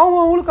அது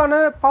அவங்களுக்கான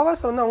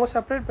பவர்ஸ் வந்து அவங்க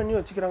செப்பரேட் பண்ணி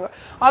வச்சுக்கிறாங்க.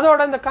 அதோட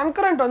இந்த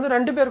கன்கரண்ட் வந்து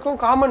 2 பேருக்கும்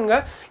காமனுங்க.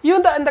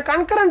 இந்த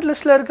கன்கரண்ட்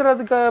லிஸ்ட்டில்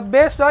இருக்கிறதுக்கு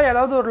பேஸ்டாக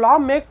ஏதாவது ஒரு லா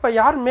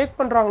யார் மேக்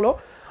பண்ணுறாங்களோ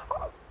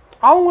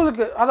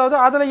அவங்களுக்கு, அதாவது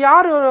அதில்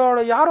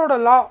யாரோட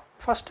லா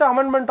ஃபஸ்ட்டு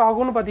அமெண்ட்மெண்ட்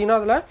ஆகும்னு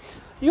பார்த்தீங்கன்னா அதில்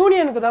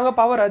யூனியனுக்கு தாங்க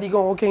பவர்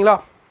அதிகம். ஓகேங்களா.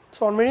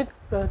 ஸோ 1 மினிட்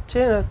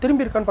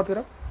திரும்பி இருக்கான்னு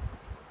பார்த்துக்கிறேன்.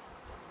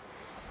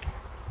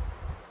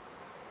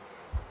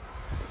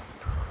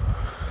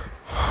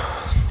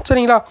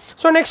 சரிங்களா.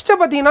 ஸோ நெக்ஸ்ட்டு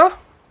பார்த்தீங்கன்னா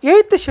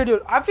 8th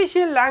schedule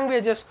official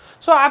languages.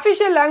 So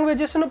official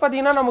லாங்குவேஜஸ்ன்னு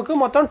பார்த்தீங்கன்னா நமக்கு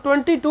மொத்தம்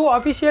 22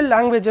 அஃபிஷியல்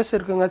லாங்குவேஜஸ்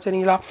இருக்குங்க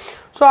சரிங்களா.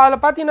 ஸோ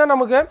அதில் பார்த்தீங்கன்னா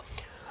நமக்கு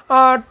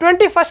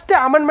 21st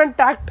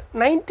அமெண்ட்மெண்ட் ஆக்ட்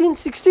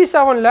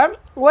 1967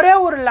 ஒரே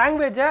ஒரு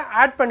லாங்குவேஜை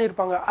ஆட்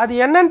பண்ணியிருப்பாங்க. அது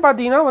என்னன்னு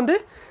பார்த்தீங்கன்னா வந்து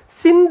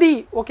சிந்தி.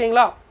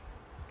 ஓகேங்களா.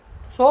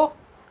 ஸோ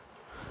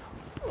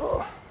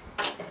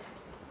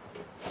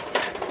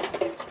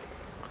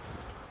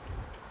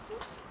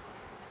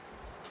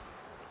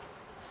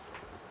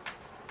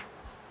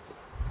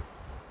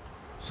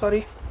சாரி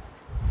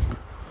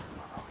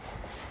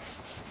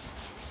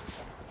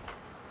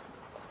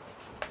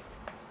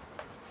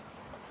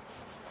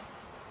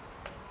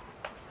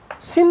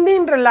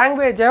சிந்தின்ற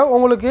லாங்குவேஜை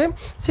உங்களுக்கு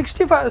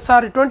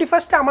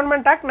 21st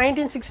அமெண்ட்மெண்ட் ஆக்ட்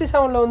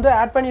 1967 வந்து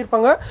ஆட்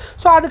பண்ணியிருப்பாங்க.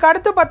 ஸோ அதுக்கு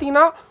அடுத்து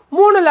பார்த்தீங்கன்னா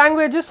 3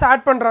 லாங்குவேஜஸ்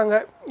ஆட் பண்ணுறாங்க.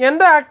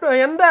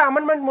 எந்த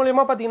அமெண்ட்மெண்ட்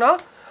மூலயமா பார்த்தீங்கன்னா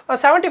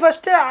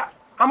 71st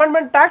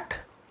அமெண்ட்மெண்ட் ஆக்ட்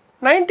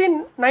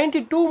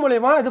 1992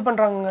 மூலயமா இது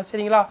பண்ணுறாங்க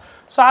சரிங்களா.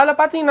 ஸோ அதில்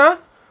பார்த்தீங்கன்னா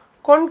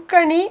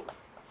கொன்கனி,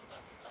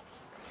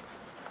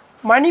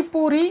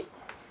 மணிப்பூரி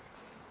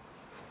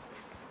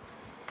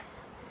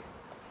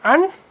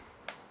அண்ட்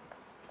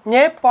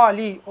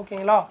நேபாளி.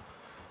 ஓகேங்களா.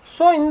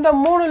 ஸோ இந்த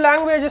 3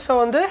 லாங்குவேஜஸை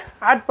வந்து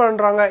ஆட்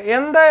பண்ணுறாங்க.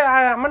 எந்த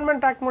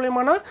amendment act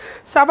மூலியமான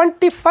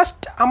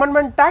 71st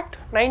amendment act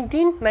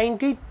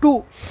 1992.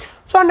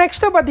 So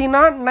next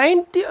பார்த்தீங்கன்னா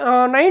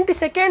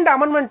 92nd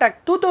அமெண்ட்மெண்ட்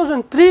ஆக்ட்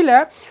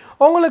 2003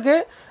 உங்களுக்கு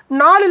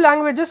 4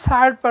 லாங்குவேஜஸ்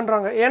ஆட்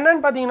பண்ணுறாங்க.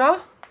 என்னன்னு பார்த்தீங்கன்னா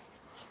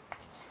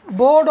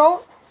போடோ,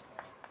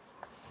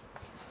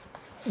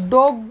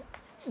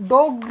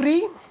 டோக்ரி,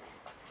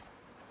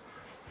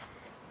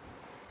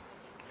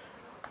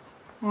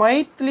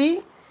 மைத்லி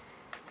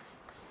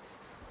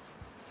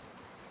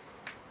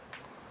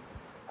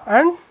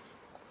அண்ட்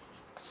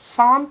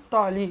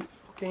சாந்தாலி.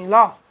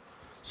 ஓகேங்களா.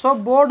 ஸோ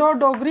போடோ,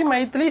 டோக்ரி,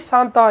 மைத்லி,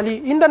 சாந்தாலி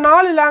இந்த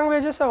 4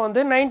 லாங்குவேஜஸை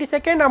வந்து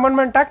 92nd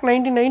அமெண்ட்மெண்ட் ஆக்ட்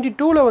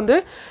 1992 வந்து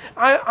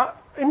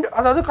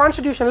அதாவது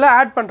கான்ஸ்டிடியூஷனில்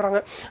ஆட் பண்ணுறாங்க.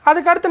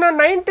 அதுக்கடுத்து நான்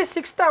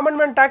 96th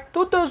அமெண்ட்மெண்ட் ஆக்ட்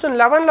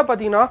 2011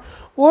 பார்த்தீங்கன்னா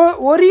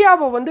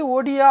ஒரியாவை வந்து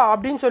ஒடியா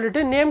அப்படின்னு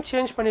சொல்லிட்டு நேம்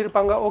சேஞ்ச்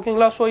பண்ணியிருப்பாங்க.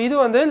 ஓகேங்களா. ஸோ இது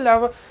வந்து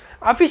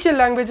அஃபிஷியல்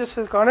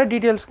லாங்குவேஜஸ்க்கான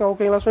டீட்டெயில்ஸுங்க.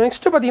 ஓகேங்களா. ஸோ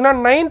நெக்ஸ்ட்டு பார்த்தீங்கன்னா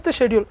 9th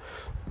schedule.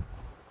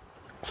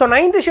 So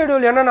 9th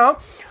schedule என்னென்னா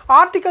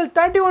ஆர்டிகல்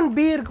 31B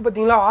இருக்குது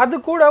பார்த்தீங்களா, அது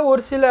கூட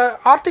ஒரு சில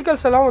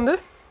ஆர்டிகல்ஸ் எல்லாம் வந்து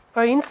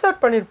இன்சர்ட்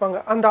பண்ணியிருப்பாங்க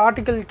அந்த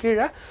ஆர்டிக்கல்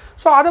கீழே.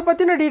 ஸோ அதை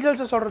பற்றின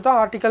டீட்டெயில்ஸை சொல்கிறது தான்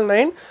ஆர்டிகல்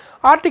 9.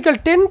 ஆர்டிகல்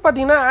 10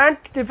 பார்த்தீங்கன்னா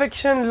ஆன்டி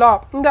டிஃபெக்ஷன் லா.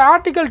 இந்த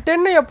ஆர்டிகல்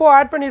 10 எப்போ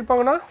add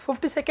பண்ணியிருப்பாங்கன்னா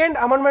 52nd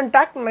amendment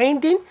act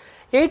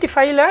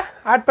 1985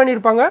 add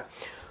பண்ணியிருப்பாங்க.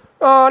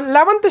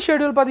 11th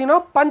ஷெடியூல்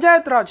பார்த்தீங்கன்னா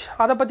பஞ்சாயத் ராஜ்,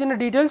 அதை பற்றின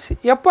டீட்டெயில்ஸ்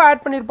எப்போ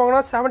add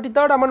பண்ணியிருப்பாங்கன்னா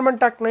 73rd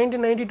amendment act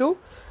 1992.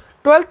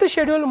 12th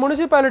schedule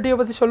முனிசிபாலிட்டியை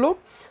பற்றி சொல்லும்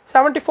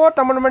 74th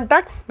அமெண்ட்மெண்ட்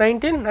ஆக்ட்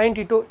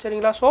 1992.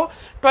 சரிங்களா. ஸோ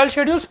 12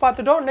 ஷெடியூல்ஸ்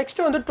பார்த்துட்டோம்.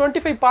 நெக்ஸ்ட்டு வந்து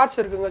 25 பார்ட்ஸ்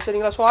இருக்குங்க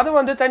சரிங்களா. ஸோ அது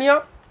வந்து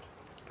தனியாக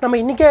நம்ம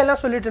இன்றைக்கே எல்லாம்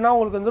சொல்லிட்டுனா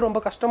உங்களுக்கு வந்து ரொம்ப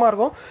கஷ்டமாக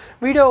இருக்கும்.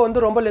 வீடியோ வந்து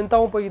ரொம்ப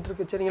லென்த்தாகவும் போய்கிட்டு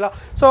இருக்குது சரிங்களா.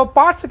 ஸோ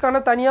பார்ட்ஸுக்கான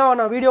தனியாக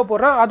நான் வீடியோ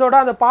போடுறேன். அதோட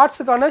அந்த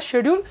பார்ட்ஸுக்கான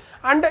ஷெடியூல்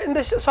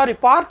அண்டு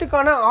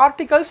பார்ட்டுக்கான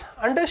ஆர்டிகல்ஸ்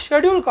அண்டு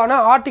ஷெடியூலுக்கான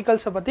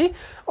ஆர்டிகல்ஸை பற்றி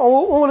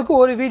உங்களுக்கு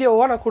ஒரு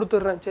வீடியோவாக நான்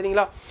கொடுத்துட்றேன்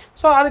சரிங்களா.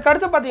 ஸோ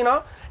அதுக்கடுத்து பார்த்தீங்கன்னா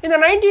இந்த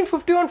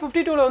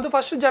 1951-52 வந்து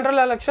ஃபஸ்ட்டு ஜென்ரல்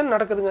எலெக்ஷன்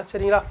நடக்குதுங்க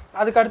சரிங்களா.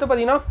 அதுக்கடுத்து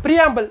பார்த்தீங்கன்னா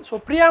ப்ரியாம்பிள். ஸோ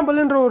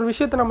ப்ரியாம்பிள்ன்ற ஒரு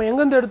விஷயத்தை நம்ம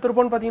எங்கேருந்து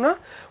எடுத்திருப்போம்னு பார்த்தீங்கன்னா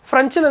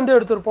ஃப்ரெஞ்சிலேருந்து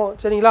எடுத்திருப்போம்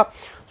சரிங்களா.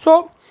 ஸோ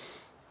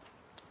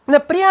இந்த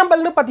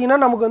ப்ரியாம்பிள்னு பார்த்தீங்கன்னா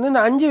நமக்கு வந்து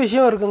இந்த 5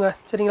 விஷயம் இருக்குங்க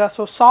சரிங்களா.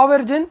 So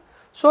சாவர்ஜின்,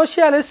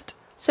 socialist,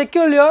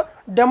 secular,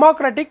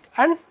 democratic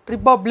and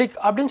republic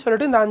அப்படின்னு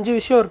சொல்லிட்டு இந்த 5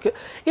 விஷயம் இருக்குது.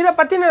 இதை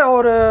பற்றின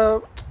ஒரு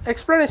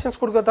எக்ஸ்ப்ளனேஷன்ஸ்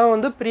கொடுக்கறதான்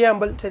வந்து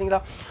ப்ரியாம்பிள் சரிங்களா.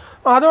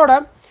 அதோட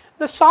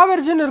இந்த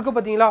சாவர்ஜின் இருக்குது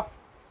பார்த்தீங்களா.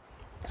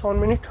 So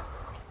 1 minute.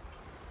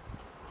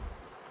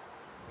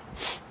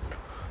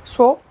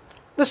 ஸோ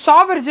இந்த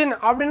சாவர்ஜின்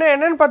அப்படின்னா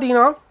என்னென்னு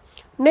பார்த்தீங்கன்னா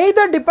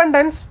neither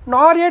dependence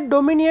nor a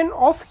dominion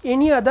of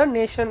any other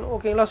nation.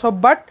 ஓகேங்களா. ஸோ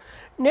பட்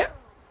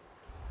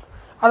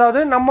அதாவது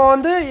நம்ம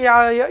வந்து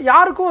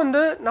யாருக்கும்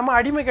வந்து நம்ம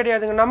அடிமை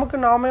கிடையாதுங்க. நமக்கு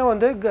நாமே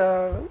வந்து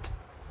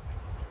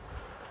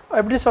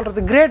எப்படி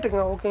சொல்கிறது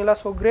கிரேட்டுங்க. ஓகேங்களா.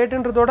 ஸோ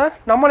கிரேட்டுன்றதோட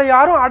நம்மளை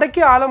யாரும்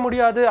அடக்கி ஆள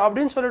முடியாது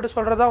அப்படின்னு சொல்லிட்டு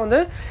சொல்கிறதா வந்து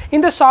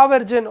இந்த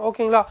சாவர்ஜின்.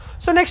 ஓகேங்களா.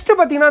 ஸோ நெக்ஸ்ட்டு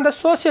பார்த்தீங்கன்னா அந்த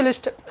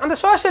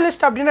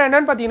சோஷியலிஸ்ட் அப்படின்னா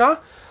என்னென்னு பார்த்தீங்கன்னா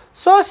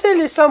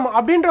சோசியலிசம்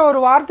அப்படின்ற ஒரு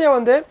வார்த்தையை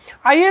வந்து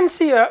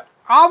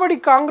ஆவடி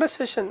காங்கிரஸ்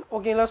செஷன்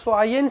ஓகேங்களா. ஸோ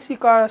ஐஎன்சி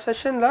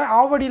செஷனில்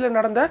ஆவடியில்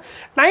நடந்த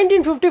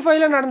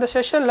 1955 நடந்த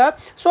செஷனில்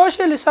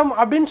சோஷியலிசம்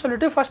அப்படின்னு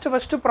சொல்லிட்டு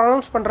ஃபஸ்ட்டு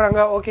ப்ரொனவுன்ஸ் பண்ணுறாங்க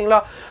ஓகேங்களா.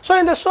 ஸோ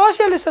இந்த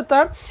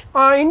சோஷியலிசத்தை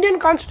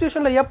இந்தியன்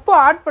கான்ஸ்டியூஷனில் எப்போ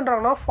ஆட்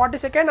பண்ணுறாங்கன்னா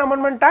 42nd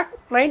அமெண்ட்மெண்ட் ஆக்ட்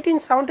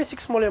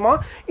 1976 மூலமா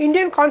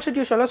இந்தியன்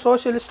கான்ஸ்டியூஷனில்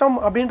சோஷியலிஸ்டம்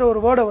அப்படின்ற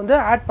ஒரு வேர்டை வந்து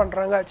ஆட்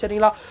பண்ணுறாங்க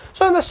சரிங்களா.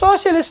 ஸோ இந்த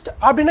சோஷியலிஸ்ட்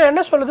அப்படின்னா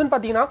என்ன சொல்லுதுன்னு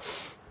பார்த்தீங்கன்னா,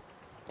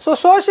 ஸோ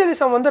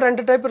சோஷியலிசம் வந்து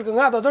 2 டைப்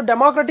இருக்குங்க. அதாவது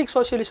democratic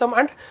socialism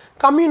and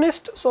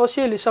communist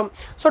socialism.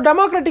 So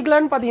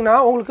டெமோக்ராட்டிக்லான்னு பார்த்தீங்கன்னா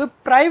உங்களுக்கு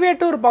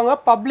ப்ரைவேட்டும் இருப்பாங்க,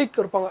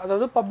 பப்ளிக் இருப்பாங்க.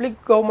 அதாவது பப்ளிக்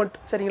கவர்மெண்ட்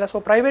சரிங்களா.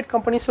 ஸோ ப்ரைவேட்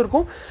கம்பெனிஸ்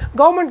இருக்கும்,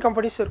 கவர்மெண்ட்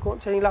கம்பெனிஸ்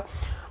இருக்கும் சரிங்களா.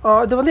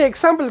 இது வந்து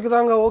எக்ஸாம்பிளுக்கு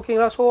தாங்க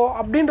ஓகேங்களா. ஸோ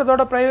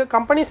அப்படின்றதோட ப்ரைவேட்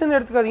கம்பெனிஸ்ன்னு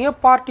எடுத்துக்காதீங்க,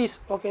 பார்ட்டிஸ்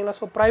ஓகேங்களா.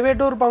 ஸோ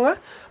ப்ரைவேட்டும் இருப்பாங்க,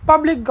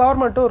 பப்ளிக்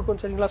கவர்மெண்ட்டும் இருக்கும்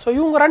சரிங்களா. ஸோ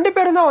இவங்க 2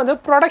 பேரும் தான் வந்து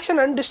ப்ரொடக்ஷன்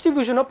அண்ட்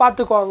டிஸ்ட்ரிபியூஷனை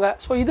பார்த்துக்குவாங்க.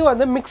 ஸோ இது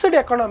வந்து மிக்சடு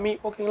எக்கானமி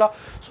ஓகேங்களா.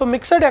 ஸோ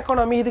மிக்சடு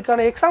எக்கானமி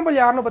இதுக்கான எக்ஸாம்பிள்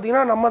யாருன்னு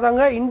பார்த்தீங்கன்னா நம்ம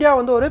தாங்க. இந்தியா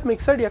வந்து ஒரு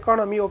மிக்சடு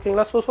எக்கானமி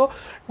ஓகேங்களா. ஸோ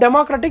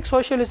டெமோக்ராட்டிக்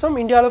சோஷியலிசம்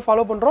இந்தியாவில்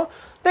ஃபாலோ பண்ணுறோம்.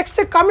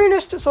 நெக்ஸ்ட்டு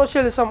கம்யூனிஸ்ட்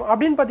சோஷியலிசம்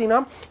அப்படின்னு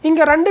பார்த்தீங்கன்னா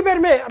இங்கே 2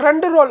 பேருமே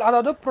 2 ரோல்,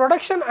 அதாவது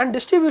ப்ரொடக்ஷன் அண்ட்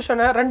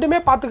டிஸ்ட்ரிபியூஷனை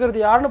 2மே பார்த்துக்கிறது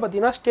யாருன்னு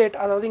பார்த்தீங்கன்னா ஸ்டேட்.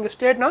 அதாவது இங்கே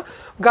ஸ்டேட்னா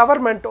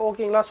கவர்மெண்ட்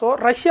ஓகேங்களா. ஸோ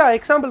ரஷ்யா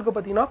எக்ஸாம்பிளுக்கு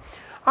பார்த்தீங்கன்னா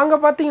அங்கே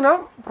பார்த்தீங்கன்னா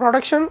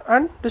ப்ரொடக்ஷன்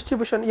அண்ட்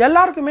டிஸ்ட்ரிபியூஷன்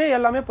எல்லாருக்குமே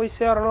எல்லாமே போய்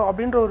சேரணும்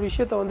அப்படின்ற ஒரு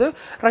விஷயத்தை வந்து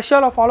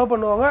ரஷ்யாவில் ஃபாலோ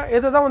பண்ணுவாங்க.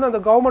 இதை தான் வந்து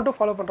அந்த கவர்மெண்ட்டும்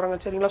ஃபாலோ பண்ணுறாங்க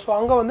சரிங்களா. ஸோ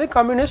அங்கே வந்து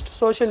கம்யூனிஸ்ட்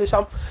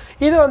சோஷியலிசம்,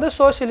 இது வந்து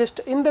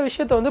சோஷியலிஸ்ட். இந்த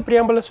விஷயத்தை வந்து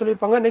பிரியாம்பிளில்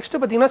சொல்லியிருப்பாங்க.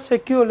 நெக்ஸ்ட்டு பார்த்தீங்கன்னா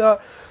செக்யூலர்.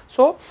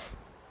 ஸோ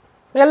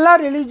எல்லா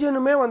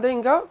ரிலீஜியனுமே வந்து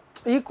இங்கே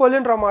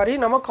ஈக்குவலுன்ற மாதிரி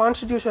நம்ம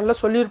கான்ஸ்டியூஷனில்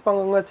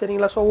சொல்லியிருப்பாங்க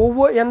சரிங்களா. ஸோ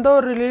எந்த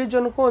ஒரு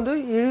ரிலீஜனுக்கும் வந்து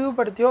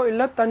இழிவுபடுத்தியோ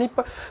இல்லை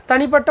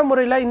தனிப்பட்ட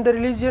முறையில் இந்த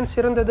ரிலீஜியன்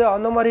சிறந்தது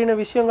அந்த மாதிரியான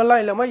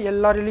விஷயங்கள்லாம் இல்லாமல்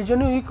எல்லா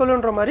ரிலீஜனும்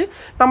ஈக்குவலுன்ற மாதிரி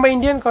நம்ம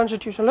இந்தியன்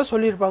கான்ஸ்டியூஷனில்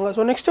சொல்லியிருப்பாங்க.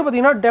 ஸோ நெக்ஸ்ட்டு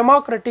பார்த்தீங்கன்னா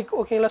டெமோக்ராட்டிக்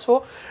ஓகேங்களா. ஸோ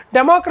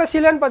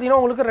டெமோக்ரஸிலன்னு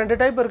பார்த்தீங்கன்னா உங்களுக்கு 2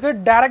 டைப் இருக்குது,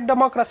 direct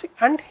democracy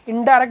and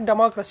indirect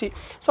democracy.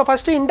 So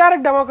first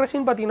indirect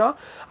டெமோக்ரஸின்னு பார்த்தீங்கன்னா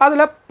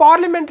அதில்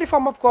parliamentary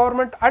form of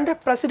government and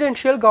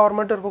presidential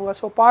government இருக்குங்க.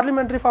 ஸோ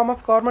பார்லிமெண்ட்ரி ஃபார்ம்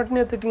ஆஃப்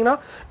கவர்மெண்ட்னு எடுத்துக்கிட்டிங்கன்னா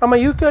நம்ம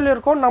யூகேல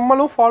இருக்கும்,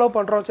 நம்மளும் ஃபாலோ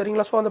பண்ணுறோம்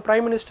சரிங்களா. ஸோ அந்த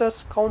prime ministers,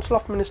 council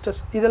of ministers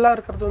இதெல்லாம்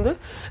இருக்கிறது வந்து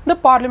இந்த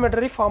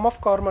பார்லிமெண்டரி ஃபார்ம் ஆஃப்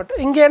கவர்மெண்ட்.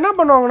 இங்கே என்ன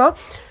பண்ணுவாங்கன்னா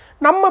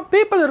நம்ம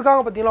பீப்புள்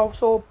இருக்காங்க பார்த்தீங்களா.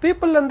 ஸோ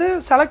பீப்புள்லேருந்து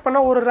செலக்ட்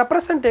பண்ண ஒரு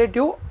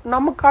ரெப்ரசன்டேட்டிவ்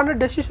நமக்கான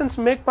டெசிஷன்ஸ்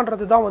மேக்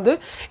பண்ணுறது தான் வந்து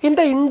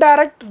இந்த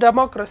இன்டைரக்ட்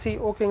டெமோக்ரஸி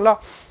ஓகேங்களா.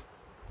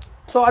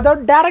 ஸோ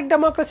அதாவது டைரக்ட்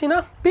டெமோக்ரஸினா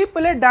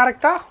பீப்புளே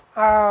டைரெக்டாக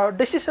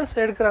டெசிஷன்ஸ்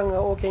எடுக்கிறாங்க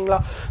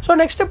ஓகேங்களா. ஸோ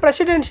நெக்ஸ்ட்டு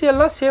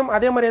பிரசிடென்ஷியல்னால் சேம்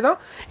அதே மாதிரியே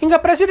தான்.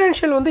 இங்கே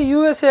பிரசிடென்ஷியல் வந்து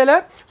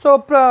யூஎஸ்ஏல so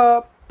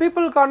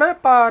பீப்புளுக்கான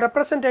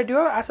representative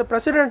as a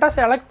பிரசிடெண்ட்டாக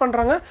select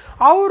பண்ணுறாங்க,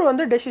 அவர்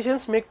வந்து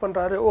டெசிஷன்ஸ் மேக்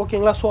பண்ணுறாரு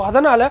ஓகேங்களா. ஸோ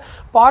அதனால்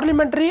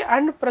பார்லிமெண்ட்ரி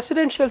அண்ட்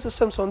பிரசிடென்ஷியல்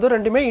சிஸ்டம்ஸ் வந்து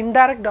 2மே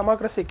இன்டைரக்ட்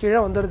டெமோக்ரஸி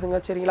கீழே வந்துடுதுங்க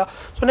சரிங்களா.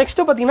 ஸோ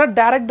நெக்ஸ்ட்டு பார்த்தீங்கன்னா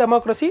டைரக்ட்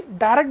டெமோக்ரஸி.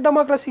 டைரக்ட்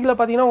டெமோக்ரஸியில்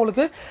பார்த்தீங்கன்னா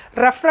உங்களுக்கு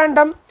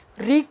referendum,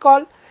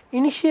 recall,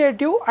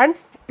 initiative and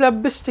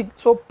பிளபிஸ்டிக்.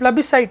 So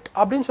plebiscite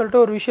அப்படின்னு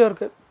சொல்லிட்டு ஒரு விஷயம்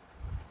இருக்குது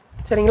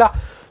சரிங்களா.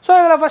 ஸோ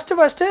இதில்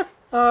ஃபஸ்ட்டு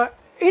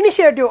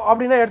இனிஷியேட்டிவ்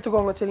அப்படின்னா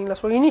எடுத்துக்கோங்க சரிங்களா.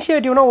 ஸோ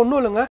இனிஷியேட்டிவ்னா ஒன்றும்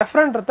இல்லைங்க,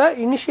 ரெஃபரண்டத்தை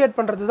இனிஷியேட்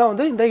பண்ணுறது தான்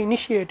வந்து இந்த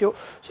இனிஷியேட்டிவ்.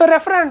 ஸோ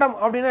ரெஃபரண்டம்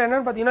அப்படின்னா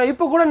என்னென்னு பார்த்தீங்கன்னா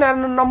இப்போ கூட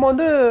நம்ம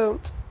வந்து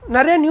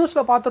நிறைய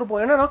நியூஸில்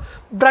பார்த்துருப்போம். என்னென்னா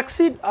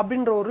பிரெக்சிட்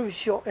அப்படின்ற ஒரு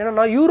விஷயம்.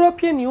 என்னென்னா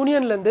யூரோப்பியன்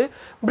யூனியன்லேருந்து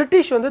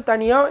பிரிட்டிஷ் வந்து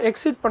தனியாக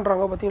எக்ஸிட்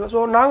பண்ணுறாங்க பார்த்தீங்களா.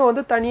 ஸோ நாங்கள்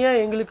வந்து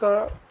தனியாக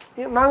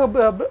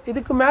நாங்கள்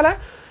இதுக்கு மேலே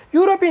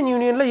யூரோப்பியன்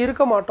யூனியனில்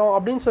இருக்க மாட்டோம்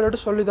அப்படின்னு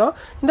சொல்லி தான்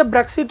இந்த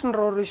பிரெக்சிட்ன்ற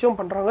ஒரு விஷயம்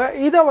பண்ணுறாங்க.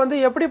 இதை வந்து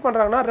எப்படி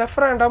பண்ணுறாங்கன்னா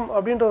ரெஃபரண்டம்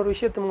அப்படின்ற ஒரு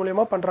விஷயத்து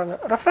மூலயமா பண்ணுறாங்க.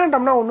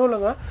 ரெஃபரண்டம்னா ஒன்றும்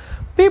இல்லைங்க,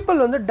 பீப்புள்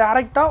வந்து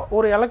டைரெக்டாக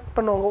ஒரு எலெக்ட்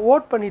பண்ணுவாங்க,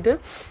 ஓட் பண்ணிவிட்டு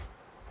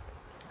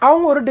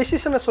அவங்க ஒரு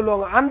டெசிஷனை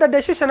சொல்லுவாங்க. அந்த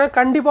டெசிஷனை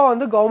கண்டிப்பாக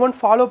வந்து கவர்மெண்ட்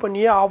ஃபாலோ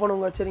பண்ணியே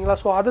ஆகணுங்க சரிங்களா.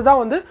 ஸோ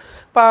அதுதான் வந்து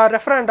இப்போ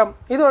ரெஃபரண்டம்.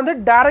 இது வந்து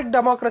டைரக்ட்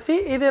டெமோக்ரஸி.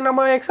 இது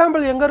நம்ம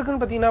எக்ஸாம்பிள் எங்கே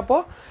இருக்குதுன்னு பார்த்தீங்கன்னா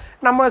இப்போது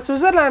நம்ம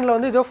சுவிட்சர்லாண்டில்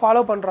வந்து இதோ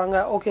ஃபாலோ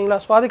பண்ணுறாங்க ஓகேங்களா.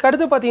 ஸோ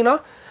அதுக்கடுத்து பார்த்தீங்கன்னா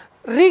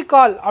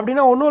ரீகால்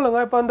அப்படின்னா ஒன்றும் இல்லைங்க,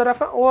 இப்போ இந்த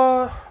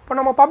இப்போ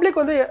நம்ம பப்ளிக்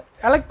வந்து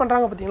எலெக்ட்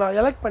பண்ணுறாங்க பார்த்தீங்களா,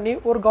 எலெக்ட் பண்ணி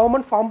ஒரு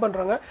கவர்மெண்ட் ஃபார்ம்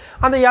பண்ணுறாங்க.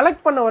 அந்த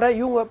எலெக்ட் பண்ண வர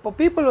இவங்க இப்போ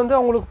பீப்புள் வந்து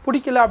அவங்களுக்கு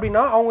பிடிக்கல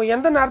அப்படின்னா அவங்க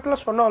எந்த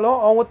நேரத்தில் சொன்னாலும்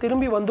அவங்க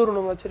திரும்பி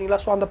வந்துடணுங்க சரிங்களா.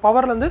 ஸோ அந்த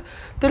பவர்லேருந்து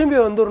திரும்பி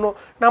வந்துடணும்.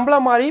 நம்மள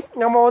மாதிரி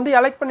நம்ம வந்து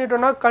எலெக்ட்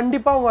பண்ணிட்டோன்னா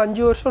கண்டிப்பாக அவங்க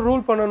 5 வருஷம்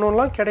ரூல்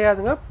பண்ணணும்லாம்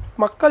கிடையாதுங்க.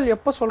 மக்கள்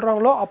எப்போ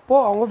சொல்கிறாங்களோ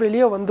அப்போது அவங்க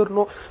வெளியே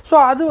வந்துடணும். ஸோ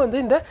அது வந்து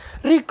இந்த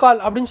ரீகால்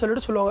அப்படின்னு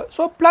சொல்லுவாங்க.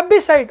 ஸோ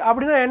பிளபிசைட்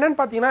அப்படின்னா என்னென்னு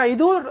பார்த்தீங்கன்னா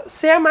இதுவும்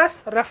சேம் ஆஸ்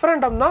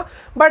ரெஃபரண்டம் தான்.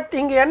 பட்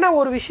இங்கே என்ன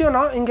ஒரு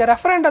விஷயம்னா இங்கே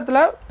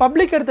ரெஃபரண்டத்தில்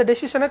பப்ளிக் எடுத்த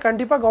டெசிஷனை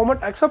கண்டிப்பாக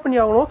கவர்மெண்ட் அக்செப்ட் பண்ணி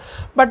ஆகணும்.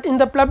 பட்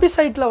இந்த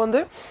பிளபிசைட்டில் வந்து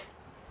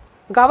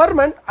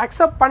கவர்மெண்ட்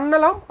அக்செப்ட்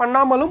பண்ணலாம்,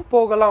 பண்ணாமலும்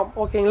போகலாம்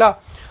ஓகேங்களா.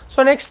 So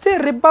next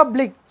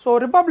republic. ஸோ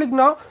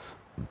ரிப்பப்ளிக்னா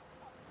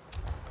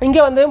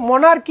இங்கே வந்து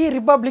மொனார்கி,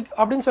 ரிப்பப்ளிக்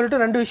அப்படின்னு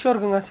சொல்லிட்டு 2 விஷயம்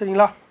இருக்குங்க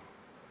சரிங்களா.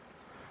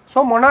 ஸோ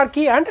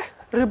மொனார்கி அண்ட்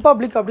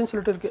ரிப்பப்ளிக் அப்படின்னு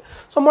சொல்லிட்டு இருக்குது.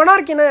 ஸோ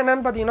மொனார்கினா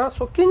என்னென்னு பார்த்தீங்கன்னா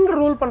ஸோ கிங்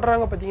ரூல்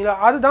பண்ணுறாங்க பார்த்தீங்களா,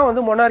 அதுதான்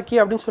வந்து மொனார்கி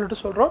அப்படின்னு சொல்லிட்டு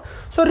சொல்கிறோம்.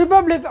 ஸோ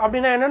ரிப்பப்ளிக்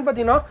அப்படின்னா என்னென்னு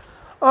பார்த்தீங்கன்னா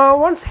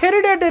ஒன்ஸ்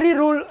ஹெரிடேட்டரி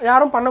ரூல்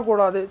யாரும்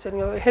பண்ணக்கூடாது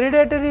சரிங்களா.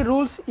 ஹெரிடேட்டரி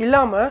ரூல்ஸ்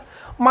இல்லாமல்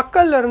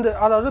மக்கள்லேருந்து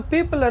அதாவது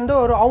பீப்புள்லேருந்து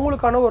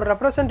அவங்களுக்கான ஒரு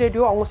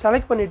ரெப்ரசன்டேட்டிவ் அவங்க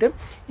செலக்ட் பண்ணிவிட்டு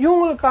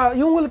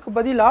இவங்களுக்கு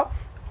பதிலாக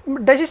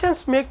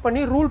டெசிஷன்ஸ் மேக்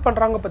பண்ணி ரூல்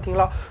பண்ணுறாங்க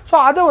பார்த்தீங்களா. ஸோ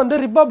அதை வந்து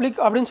ரிப்பப்ளிக்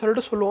அப்படின்னு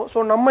சொல்லிட்டு சொல்லுவோம். ஸோ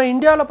நம்ம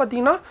இந்தியாவில்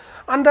பார்த்திங்கன்னா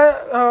அந்த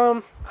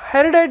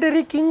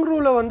ஹெரிடேட்டரி கிங்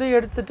ரூலை வந்து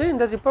எடுத்துகிட்டு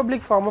இந்த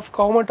ரிப்பப்ளிக் ஃபார்ம் ஆஃப்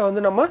கவர்மெண்ட்டை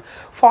வந்து நம்ம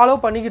ஃபாலோ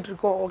பண்ணிக்கிட்டு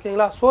இருக்கோம்.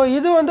 ஓகேங்களா. ஸோ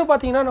இது வந்து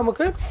பார்த்திங்கன்னா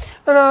நமக்கு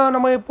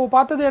நம்ம இப்போது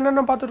பார்த்தது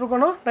என்னென்ன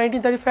பார்த்துட்ருக்கோன்னா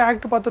 1935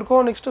 ஆக்ட்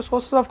பார்த்துருக்கோம். Next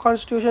sources of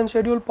constitution,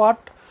 schedule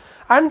part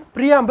and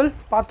preamble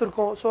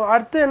பார்த்துருக்கோம். ஸோ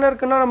அடுத்து என்ன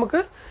இருக்குன்னா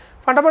நமக்கு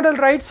ஃபண்டமெண்டல்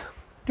ரைட்ஸ்,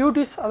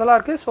 டியூட்டிஸ் அதெல்லாம்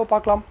இருக்குது. ஸோ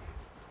பார்க்கலாம்.